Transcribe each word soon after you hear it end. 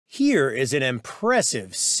Here is an impressive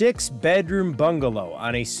 6-bedroom bungalow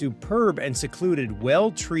on a superb and secluded,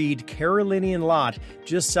 well-treed Carolinian lot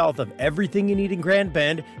just south of everything you need in Grand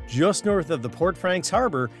Bend, just north of the Port Franks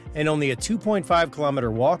Harbor, and only a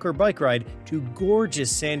 2.5-kilometer walk or bike ride to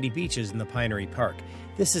gorgeous sandy beaches in the Pinery Park.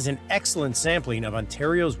 This is an excellent sampling of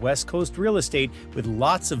Ontario's West Coast real estate with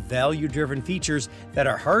lots of value-driven features that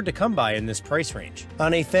are hard to come by in this price range.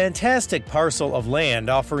 On a fantastic parcel of land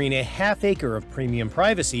offering a half-acre of premium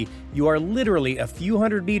privacy, you are literally a few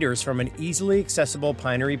hundred meters from an easily accessible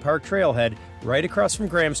Pinery Park trailhead right across from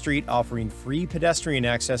Graham Street, offering free pedestrian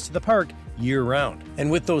access to the park year-round. And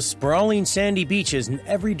with those sprawling sandy beaches in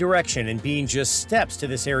every direction and being just steps to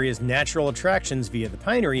this area's natural attractions via the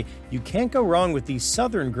Pinery, you can't go wrong with these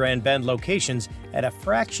southern Grand Bend locations at a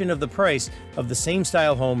fraction of the price of the same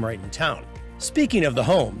style home right in town. Speaking of the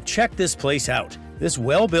home, check this place out. This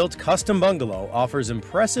well-built custom bungalow offers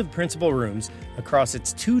impressive principal rooms across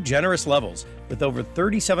its 2 generous levels with over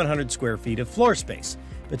 3,700 square feet of floor space.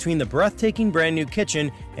 Between the breathtaking brand new kitchen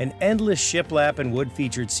and endless shiplap and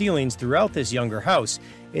wood-featured ceilings throughout this younger house,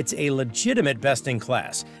 it's a legitimate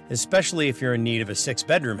best-in-class, especially if you're in need of a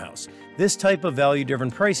 6-bedroom house. This type of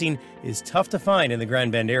value-driven pricing is tough to find in the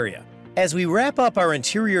Grand Bend area. As we wrap up our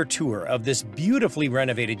interior tour of this beautifully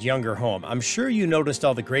renovated younger home, I'm sure you noticed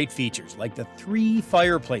all the great features like the 3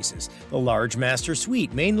 fireplaces, the large master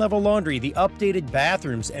suite, main level laundry, the updated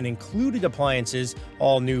bathrooms and included appliances,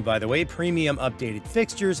 all new by the way, premium updated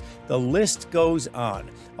fixtures, the list goes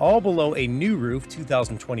on. All below a new roof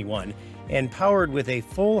 2021 and powered with a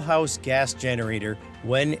full house gas generator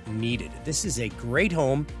when needed. This is a great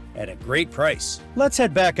home at a great price. Let's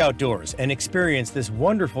head back outdoors and experience this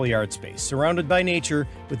wonderful yard space surrounded by nature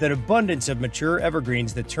with an abundance of mature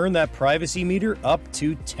evergreens that turn that privacy meter up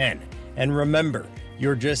to 10. And remember,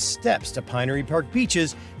 you're just steps to Pinery Park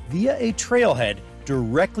beaches via a trailhead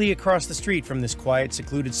directly across the street from this quiet,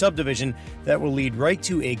 secluded subdivision that will lead right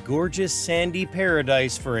to a gorgeous sandy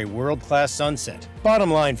paradise for a world-class sunset.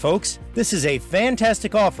 Bottom line, folks, this is a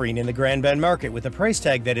fantastic offering in the Grand Bend market with a price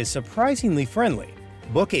tag that is surprisingly friendly.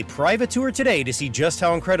 Book a private tour today to see just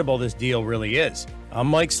how incredible this deal really is. I'm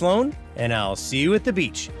Mike Sloan, and I'll see you at the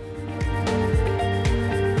beach.